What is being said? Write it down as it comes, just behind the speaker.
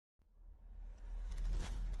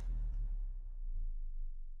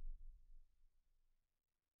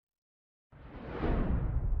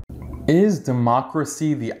Is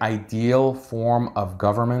democracy the ideal form of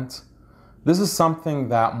government? This is something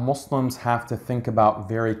that Muslims have to think about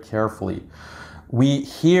very carefully. We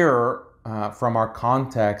hear from our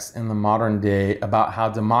context in the modern day about how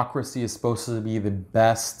democracy is supposed to be the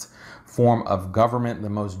best form of government, the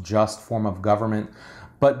most just form of government.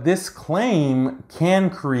 But this claim can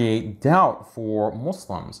create doubt for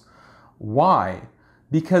Muslims. Why?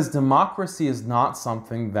 Because democracy is not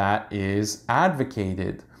something that is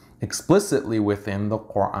advocated explicitly within the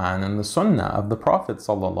Quran and the Sunnah of the Prophet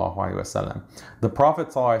ﷺ. The Prophet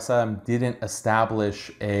ﷺ didn't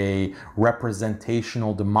establish a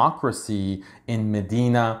representational democracy in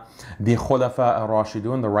Medina. The Khulafa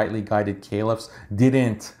ar-Rashidun, the rightly guided caliphs,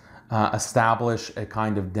 didn't establish a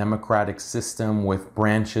kind of democratic system with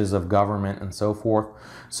branches of government and so forth.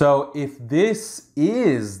 So if this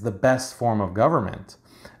is the best form of government,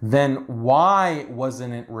 then why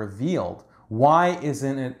wasn't it revealed? Why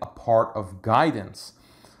isn't it a part of guidance?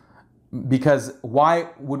 Because why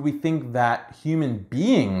would we think that human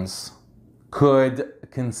beings could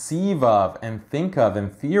conceive of and think of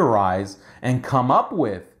and theorize and come up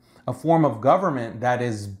with a form of government that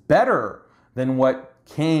is better than what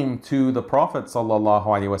came to the Prophet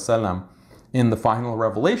ﷺ in the final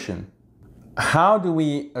revelation? How do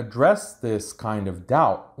we address this kind of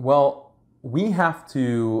doubt? Well, we have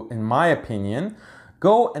to, in my opinion,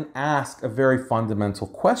 go and ask a very fundamental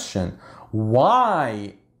question.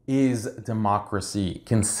 Why is democracy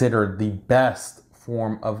considered the best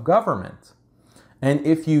form of government? And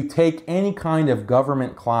if you take any kind of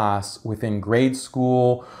government class within grade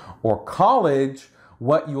school or college,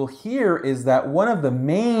 what you'll hear is that one of the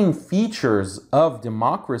main features of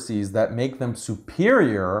democracies that make them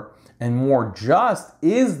superior and more just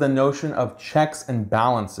is the notion of checks and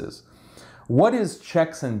balances. What is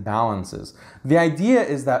checks and balances? The idea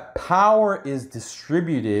is that power is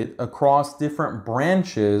distributed across different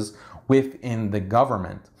branches within the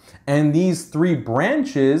government. And these three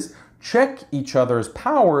branches check each other's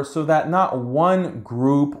power so that not one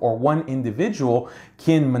group or one individual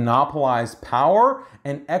can monopolize power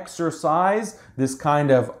and exercise this kind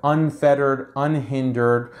of unfettered,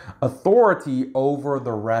 unhindered authority over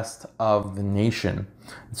the rest of the nation.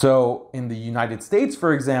 So in the United States,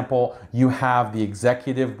 for example, you have the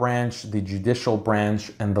executive branch, the judicial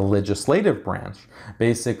branch, and the legislative branch.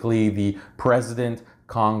 Basically, the president,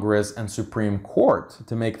 Congress, and Supreme Court,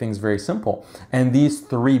 to make things very simple. And these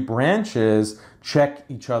three branches check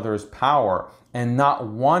each other's power. And not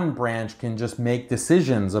one branch can just make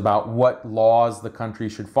decisions about what laws the country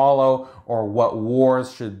should follow or what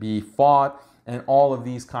wars should be fought. And all of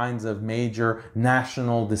these kinds of major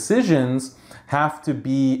national decisions have to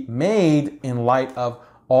be made in light of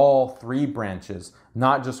all three branches,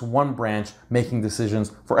 not just one branch making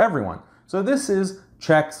decisions for everyone. So this is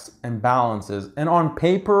checks and balances. And on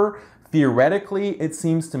paper, theoretically, it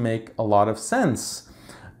seems to make a lot of sense.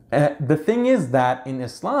 The thing is that in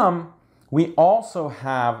Islam, we also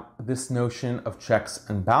have this notion of checks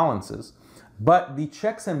and balances. But the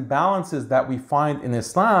checks and balances that we find in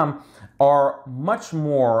Islam are much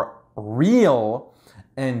more real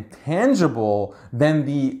and tangible than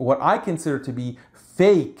what I consider to be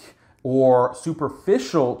fake or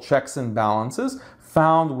superficial checks and balances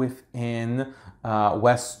found within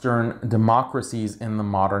Western democracies in the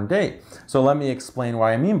modern day. So let me explain what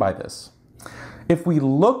I mean by this. If we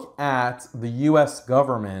look at the US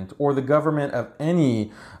government or the government of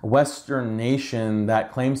any Western nation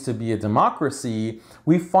that claims to be a democracy,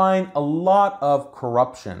 we find a lot of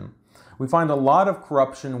corruption. We find a lot of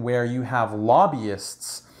corruption where you have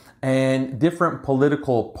lobbyists and different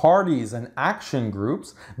political parties and action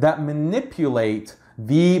groups that manipulate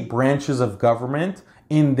the branches of government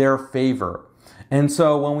in their favor. And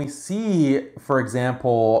so when we see, for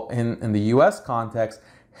example, in the US context,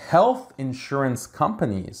 health insurance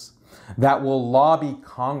companies that will lobby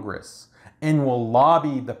Congress and will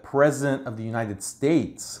lobby the President of the United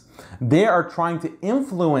States, they are trying to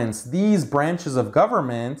influence these branches of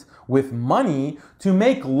government with money to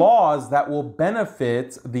make laws that will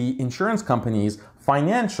benefit the insurance companies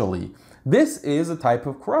financially. This is a type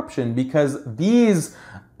of corruption because these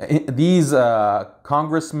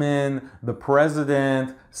congressmen, the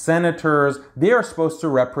president, senators, they are supposed to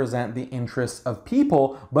represent the interests of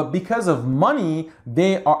people, but because of money,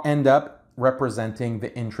 they end up representing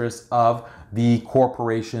the interests of the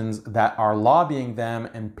corporations that are lobbying them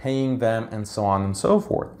and paying them and so on and so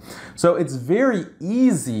forth. So it's very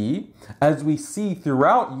easy, as we see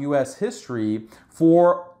throughout US history,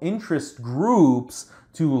 for interest groups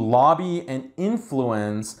to lobby and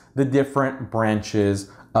influence the different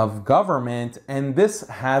branches of government, and this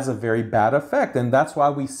has a very bad effect, and that's why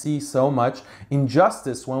we see so much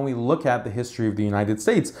injustice when we look at the history of the United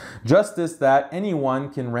States. Justice that anyone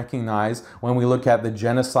can recognize when we look at the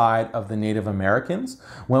genocide of the Native Americans,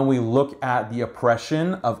 when we look at the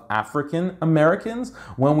oppression of African Americans,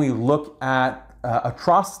 when we look at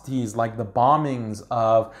atrocities like the bombings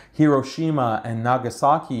of Hiroshima and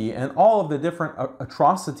Nagasaki, and all of the different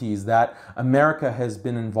atrocities that America has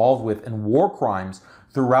been involved with, and war crimes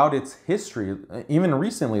throughout its history. Even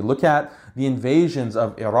recently, look at the invasions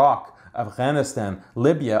of Iraq, Afghanistan,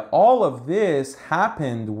 Libya. All of this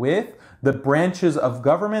happened with the branches of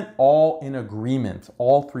government all in agreement,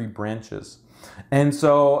 all three branches. And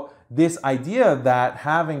so this idea that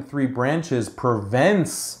having three branches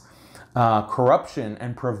prevents corruption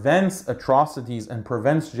and prevents atrocities and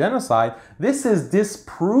prevents genocide, this is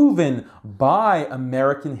disproven by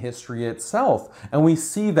American history itself. And we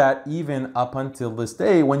see that even up until this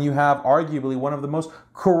day, when you have arguably one of the most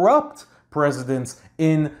corrupt presidents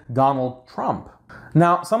in Donald Trump.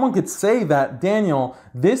 Now, someone could say that, Daniel,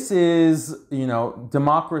 this is,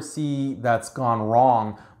 democracy that's gone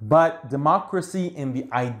wrong, but democracy in the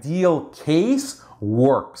ideal case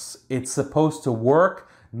works. It's supposed to work.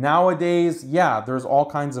 Nowadays, yeah, there's all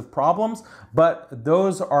kinds of problems, but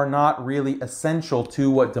those are not really essential to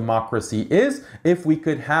what democracy is. If we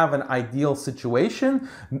could have an ideal situation,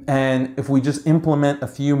 and if we just implement a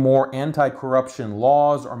few more anti-corruption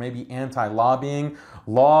laws or maybe anti-lobbying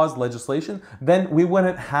laws, legislation, then we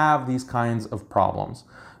wouldn't have these kinds of problems.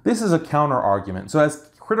 This is a counter-argument. So as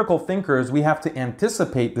critical thinkers, we have to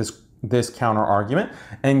anticipate this counter-argument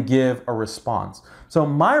and give a response. So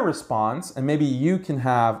my response, and maybe you can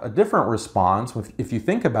have a different response if you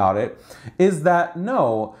think about it, is that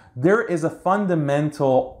no, there is a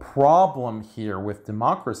fundamental problem here with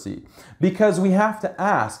democracy, because we have to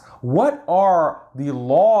ask, what are the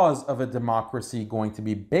laws of a democracy going to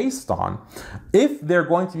be based on? If they're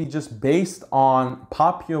going to be just based on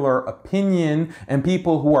popular opinion and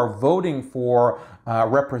people who are voting for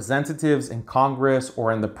representatives in Congress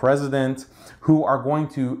or in the president who are going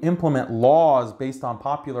to implement laws based on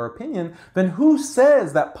popular opinion, then who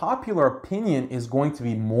says that popular opinion is going to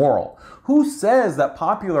be moral? Who says that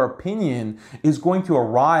popular opinion is going to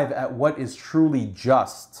arrive at what is truly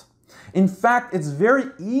just? In fact, it's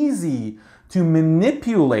very easy to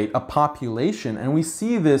manipulate a population, and we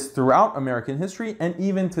see this throughout American history and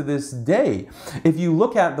even to this day. If you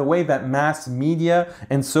look at the way that mass media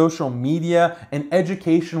and social media and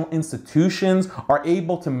educational institutions are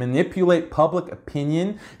able to manipulate public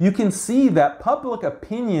opinion, you can see that public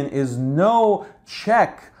opinion is no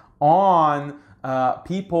check on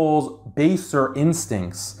people's baser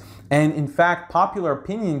instincts. And in fact, popular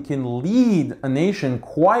opinion can lead a nation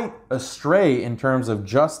quite astray in terms of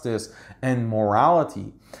justice and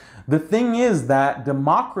morality. The thing is that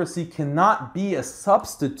democracy cannot be a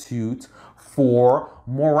substitute for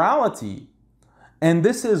morality. And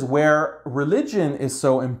this is where religion is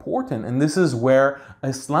so important. And this is where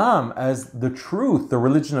Islam, as the truth, the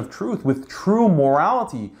religion of truth, with true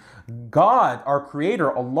morality, God, our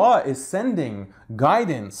creator, Allah, is sending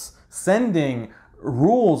guidance, sending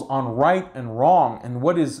rules on right and wrong and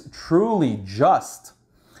what is truly just.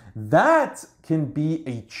 That can be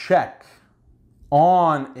a check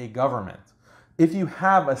on a government. If you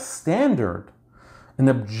have a standard, an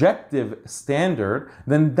objective standard,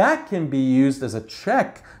 then that can be used as a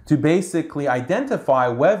check to basically identify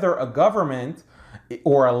whether a government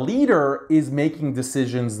or a leader is making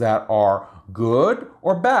decisions that are good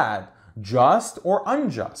or bad, just or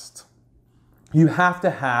unjust. You have to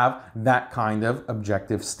have that kind of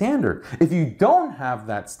objective standard. If you don't have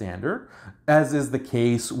that standard, as is the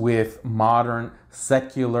case with modern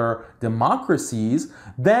secular democracies,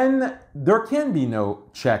 then there can be no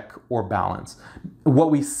check or balance. What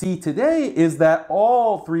we see today is that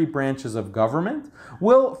all three branches of government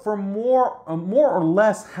will, for more or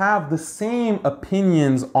less, have the same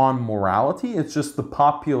opinions on morality. It's just the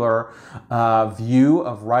popular view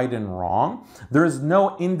of right and wrong. There is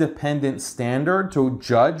no independent standard to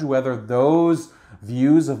judge whether those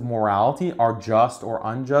views of morality are just or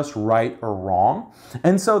unjust, right or wrong.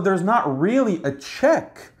 And so there's not really a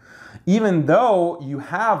check. Even though you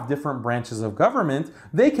have different branches of government,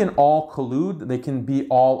 they can all collude, they can be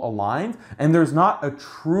all aligned, and there's not a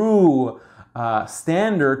true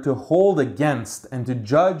standard to hold against and to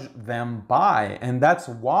judge them by. And that's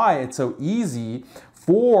why it's so easy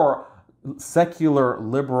for secular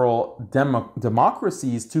liberal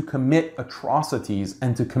democracies to commit atrocities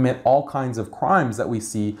and to commit all kinds of crimes that we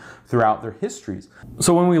see throughout their histories.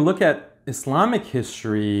 So when we look at Islamic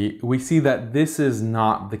history, we see that this is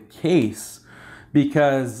not the case,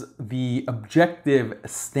 because the objective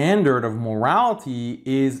standard of morality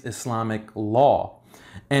is Islamic law.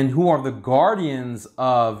 And who are the guardians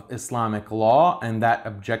of Islamic law and that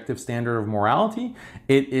objective standard of morality?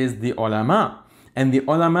 It is the ulama. And the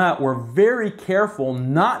ulama were very careful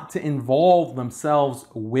not to involve themselves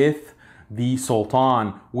with the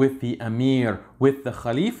sultan, with the emir, with the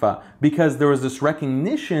khalifa, because there was this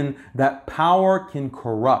recognition that power can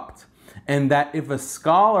corrupt, and that if a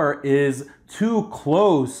scholar is too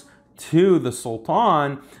close to the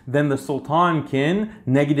sultan, then the sultan can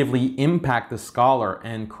negatively impact the scholar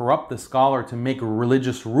and corrupt the scholar to make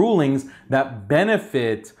religious rulings that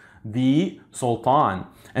benefit the sultan.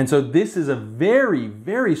 And so this is a very,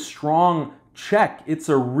 very strong check. It's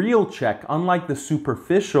a real check, unlike the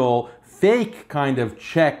superficial, fake kind of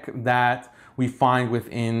check that we find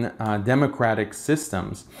within democratic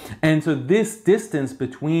systems. And so this distance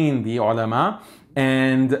between the ulama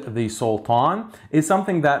and the sultan is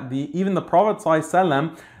something that even the Prophet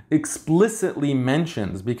ﷺ explicitly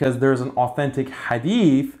mentions, because there's an authentic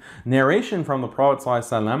hadith narration from the Prophet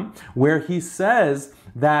ﷺ where he says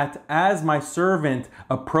that as my servant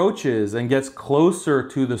approaches and gets closer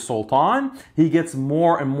to the sultan, he gets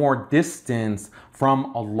more and more distance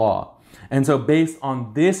from Allah. And so based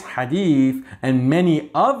on this hadith and many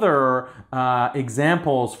other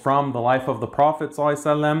examples from the life of the Prophet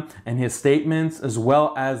ﷺ and his statements, as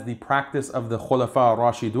well as the practice of the Khulafa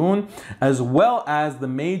Rashidun, as well as the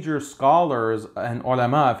major scholars and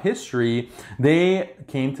ulama of history, they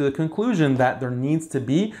came to the conclusion that there needs to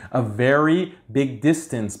be a very big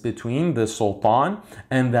distance between the sultan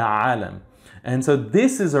and the alim. And so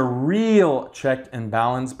this is a real check and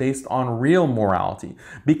balance based on real morality.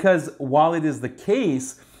 Because while it is the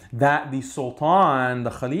case that the sultan,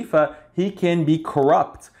 the khalifa, he can be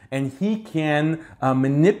corrupt and he can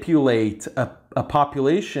manipulate a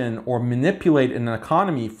population or manipulate an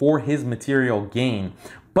economy for his material gain.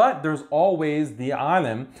 But there's always the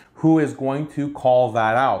alim who is going to call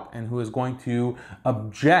that out and who is going to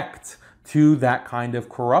object to that kind of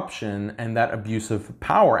corruption and that abuse of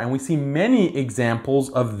power. And we see many examples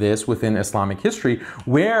of this within Islamic history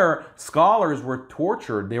where scholars were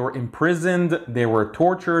tortured, they were imprisoned, they were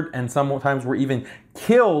tortured, and sometimes were even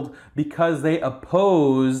killed because they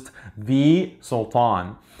opposed the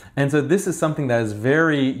sultan. And so this is something that is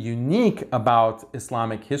very unique about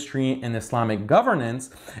Islamic history and Islamic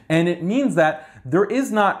governance. And it means that there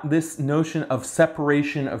is not this notion of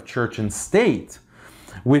separation of church and state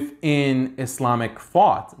within Islamic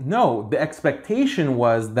thought. No, the expectation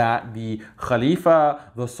was that the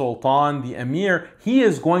Khalifa, the Sultan, the Emir, he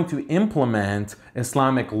is going to implement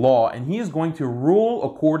Islamic law and he is going to rule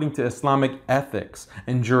according to Islamic ethics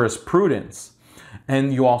and jurisprudence.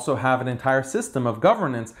 And you also have an entire system of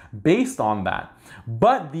governance based on that.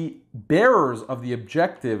 But the bearers of the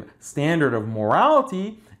objective standard of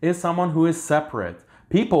morality is someone who is separate.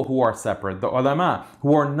 People who are separate, the ulama,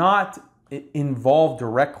 who are not involved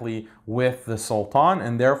directly with the sultan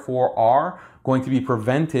and therefore are going to be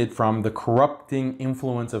prevented from the corrupting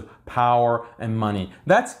influence of power and money.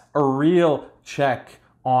 That's a real check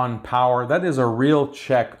on power. That is a real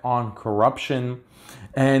check on corruption.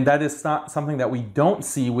 And that is not something that we don't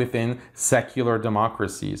see within secular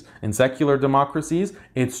democracies. In secular democracies,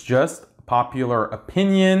 it's just popular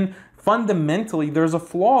opinion. Fundamentally, there's a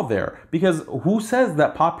flaw there, because who says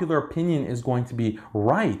that popular opinion is going to be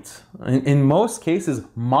right? In most cases,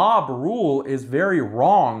 mob rule is very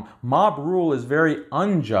wrong. Mob rule is very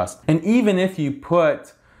unjust. And even if you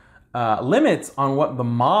put limits on what the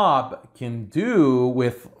mob can do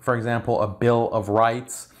with, for example, a Bill of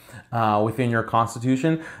Rights within your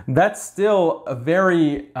constitution, that's still a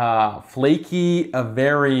very flaky, a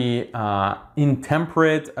very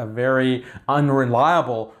intemperate, a very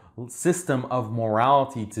unreliable system of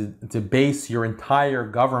morality to base your entire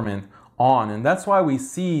government on. And that's why we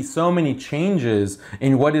see so many changes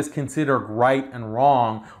in what is considered right and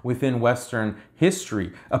wrong within Western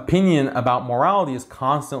history. Opinion about morality is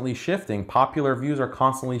constantly shifting. Popular views are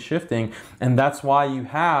constantly shifting. And that's why you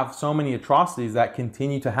have so many atrocities that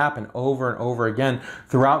continue to happen over and over again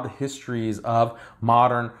throughout the histories of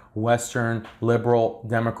modern Western liberal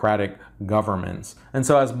democratic governments. And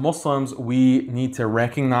so as Muslims, we need to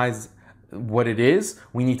recognize what it is.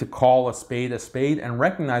 We need to call a spade and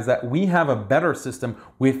recognize that we have a better system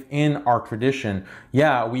within our tradition.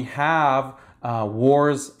 Yeah, we have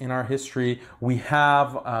wars in our history. We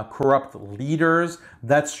have corrupt leaders.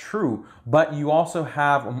 That's true. But you also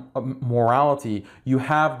have morality. You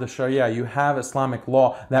have the Sharia. You have Islamic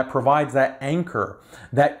law that provides that anchor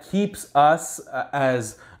that keeps us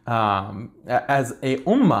as as a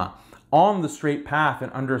ummah on the straight path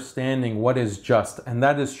and understanding what is just, and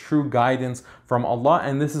that is true guidance from Allah.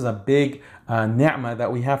 And this is a big ni'mah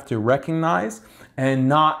that we have to recognize and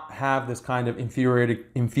not have this kind of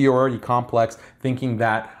inferiority complex, thinking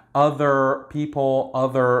that other people,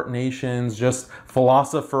 other nations, just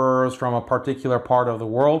philosophers from a particular part of the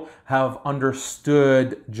world have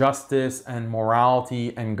understood justice and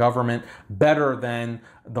morality and government better than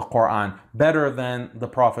the Quran, better than the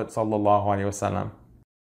Prophet sallallahu alaihi wasallam.